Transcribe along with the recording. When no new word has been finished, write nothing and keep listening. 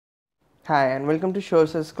Hi and welcome to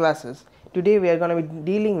Sources classes. Today we are going to be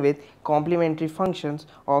dealing with complementary functions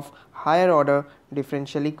of higher order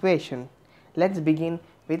differential equation. Let's begin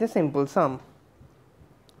with a simple sum.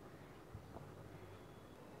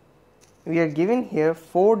 We are given here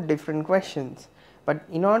 4 different questions, but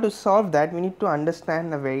in order to solve that we need to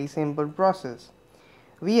understand a very simple process.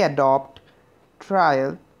 We adopt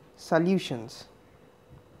trial solutions.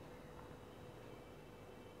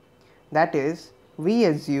 That is, we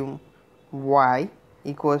assume y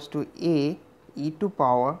equals to a e to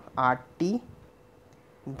power rt.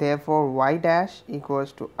 Therefore, y dash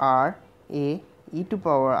equals to r a e to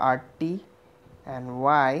power rt and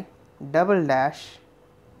y double dash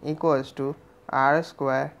equals to r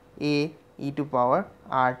square a e to power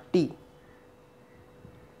rt.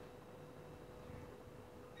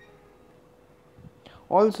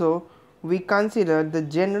 Also, we consider the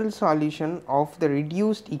general solution of the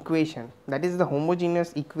reduced equation, that is the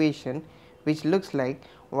homogeneous equation, which looks like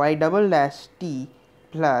y double dash t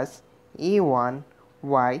plus a1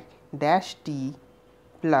 y dash t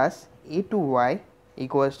plus a2y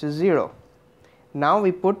equals to 0. Now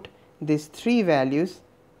we put these three values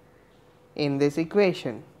in this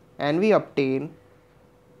equation and we obtain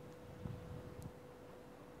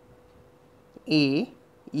a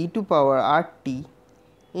e to power rt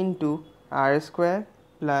into r square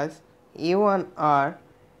plus a1r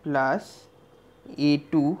plus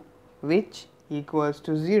a2, which equals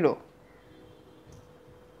to 0.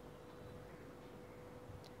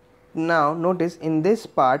 Now notice in this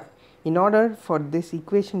part, in order for this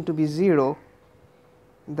equation to be 0,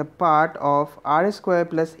 the part of r square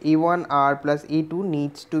plus a1r plus a2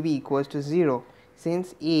 needs to be equals to 0,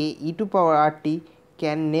 since a e to power rt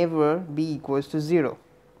can never be equals to 0.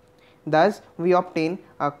 Thus, we obtain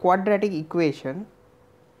a quadratic equation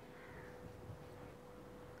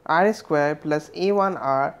r square plus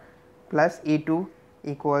a1r plus a2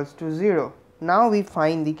 equals to 0. Now, we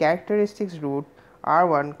find the characteristics root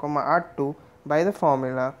r1 comma r2 by the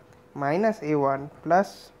formula minus a1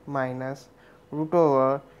 plus minus root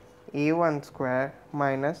over a1 square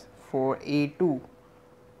minus 4a2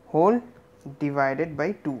 whole divided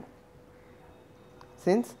by 2,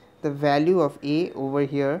 since the value of a over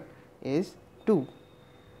here is 2.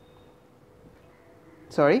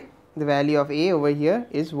 The value of a over here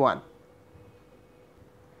is 1.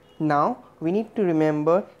 Now we need to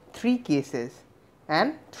remember 3 cases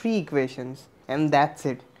and 3 equations, and that's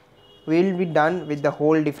it. We will be done with the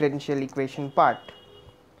whole differential equation part.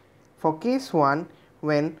 For case 1,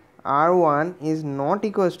 when r1 is not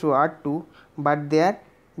equals to r2 but they are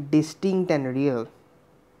distinct and real,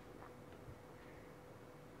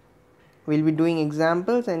 we will be doing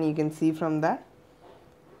examples and you can see from that.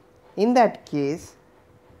 In that case,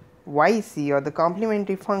 yc or the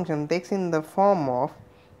complementary function takes in the form of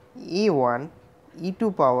a1 e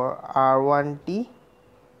to power r1t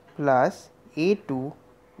plus a2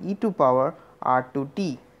 e to power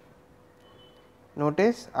r2t.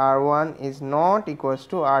 Notice r1 is not equals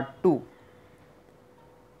to r2.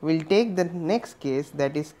 We will take the next case,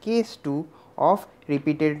 that is case 2 of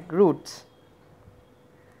repeated roots,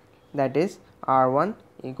 that is r1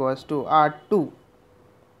 equals to r2.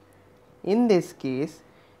 In this case,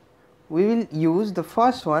 we will use the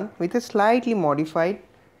first one with a slightly modified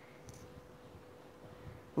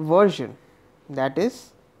version, that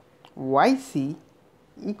is yc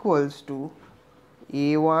equals to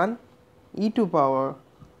a1 e to power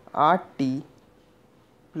rt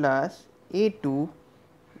plus a2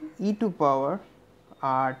 e to power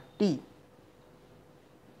rt,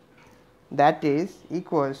 that is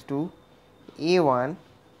equals to a1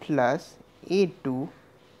 plus a2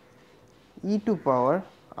 e to power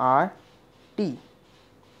rt.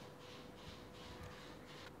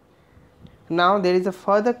 Now there is a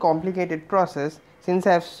further complicated process. Since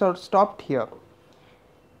I have stopped here,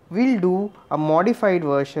 we will do a modified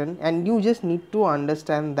version and you just need to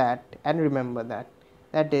understand that and remember that.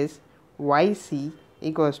 That is yc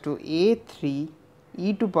equals to a3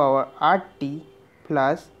 e to power rt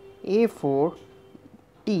plus a4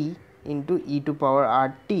 t into e to power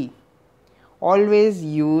rt. Always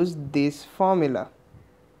use this formula.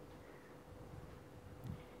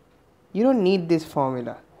 You don't need this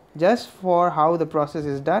formula. Just for how the process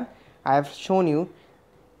is done, I have shown you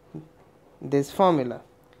this formula.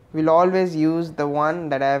 We'll always use the one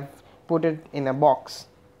that I have put it in a box,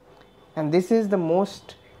 and this is the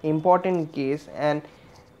most important case and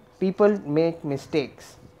people make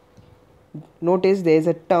mistakes. Notice there is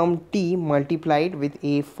a term t multiplied with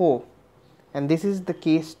a4, and this is the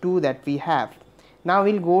case 2 that we have. Now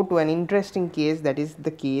we'll go to an interesting case, that is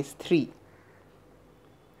the case 3.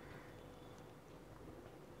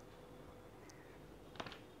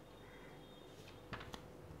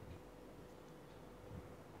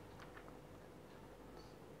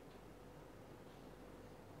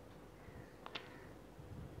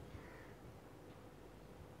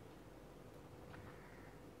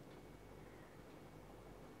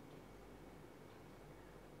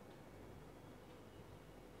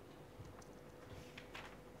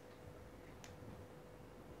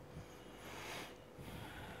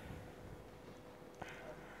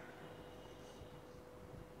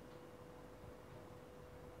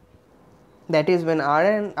 that is when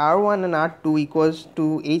R1 and R2 equals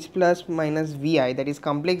to h plus minus vi, that is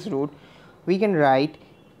complex root, we can write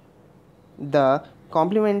the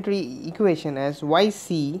complementary equation as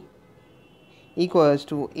yc equals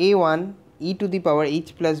to a1 e to the power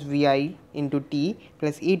h plus vi into t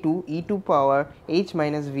plus a2 e to power h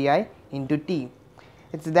minus vi into t.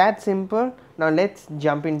 It's that simple. Now let's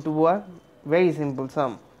jump into a very simple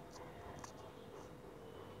sum.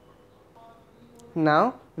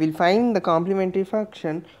 Now we'll find the complementary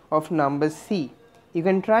function of number c. You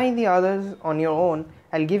can try the others on your own.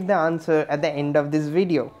 I'll give the answer at the end of this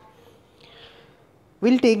video.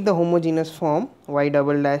 We'll take the homogeneous form y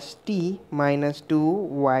double dash t minus 2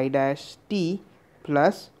 y dash t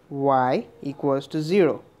plus y equals to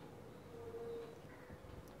 0.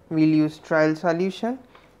 We'll use trial solution,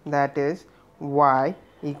 that is y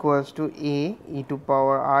equals to a e to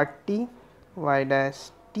power rt, y dash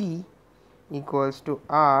t equals to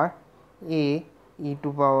r a e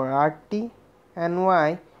to power rt, and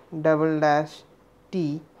y double dash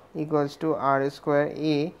t equals to r square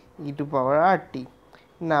a e to power rt.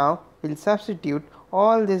 Now we'll substitute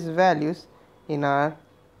all these values in our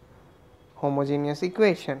homogeneous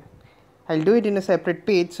equation. I'll do it in a separate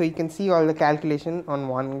page so you can see all the calculation on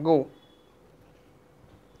one go.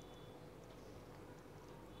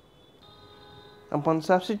 Upon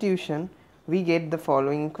substitution, we get the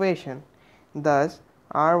following equation. Thus,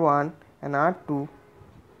 R1 and R2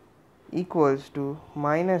 equals to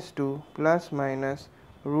minus 2 plus minus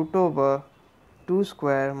root over 2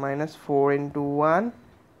 square minus 4 into 1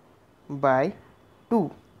 by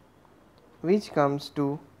 2, which comes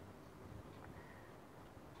to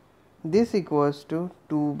this equals to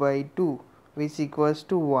 2 by 2, which equals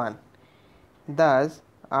to 1. Thus,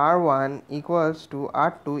 R1 equals to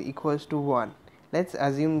R2 equals to 1. Let's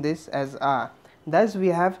assume this as R. Thus, we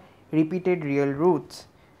have repeated real roots.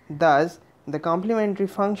 Thus, the complementary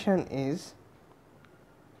function is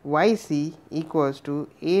yc equals to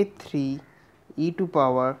a3 e to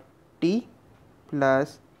power t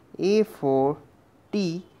plus a4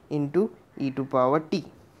 t into e to power t.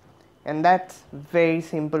 And that's very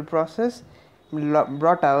simple process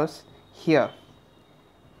brought us here.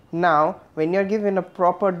 Now when you are given a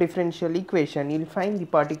proper differential equation, you will find the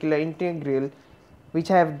particular integral, which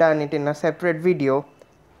I have done it in a separate video,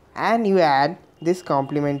 and you add this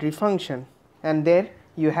complementary function, and there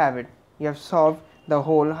you have it. You have solved the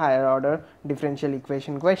whole higher order differential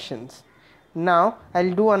equation questions. Now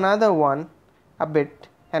I'll do another one a bit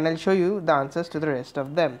and I'll show you the answers to the rest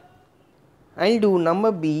of them. I'll do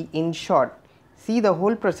number B in short. See the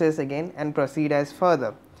whole process again and proceed as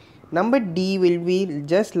further. Number D will be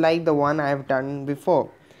just like the one I have done before.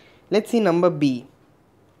 Let's see number B.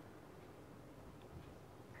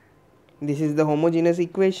 This is the homogeneous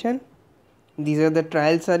equation. These are the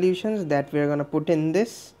trial solutions that we are going to put in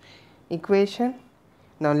this equation.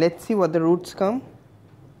 Now let's see what the roots come.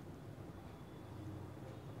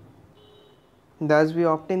 Thus we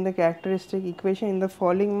obtain the characteristic equation in the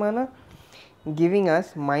following manner, giving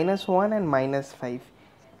us minus 1 and minus 5.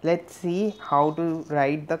 Let's see how to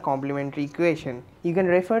write the complementary equation. You can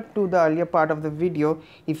refer to the earlier part of the video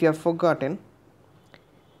if you have forgotten.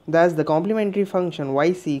 Thus the complementary function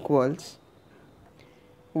yc equals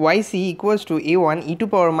to a1 e to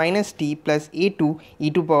power minus t plus a2 e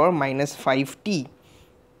to power minus 5t.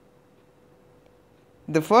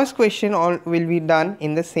 The first question will be done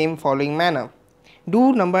in the same following manner.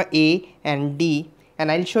 Do number A and D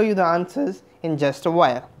and I'll show you the answers in just a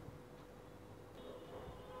while.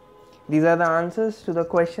 These are the answers to the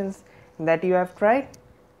questions that you have tried.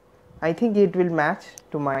 I think it will match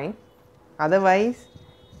to mine. Otherwise,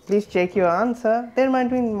 please check your answer. There might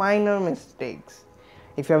be minor mistakes.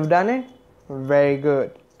 If you have done it, very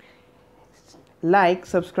good. Like,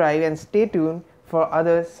 subscribe and stay tuned for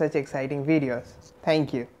other such exciting videos.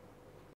 Thank you.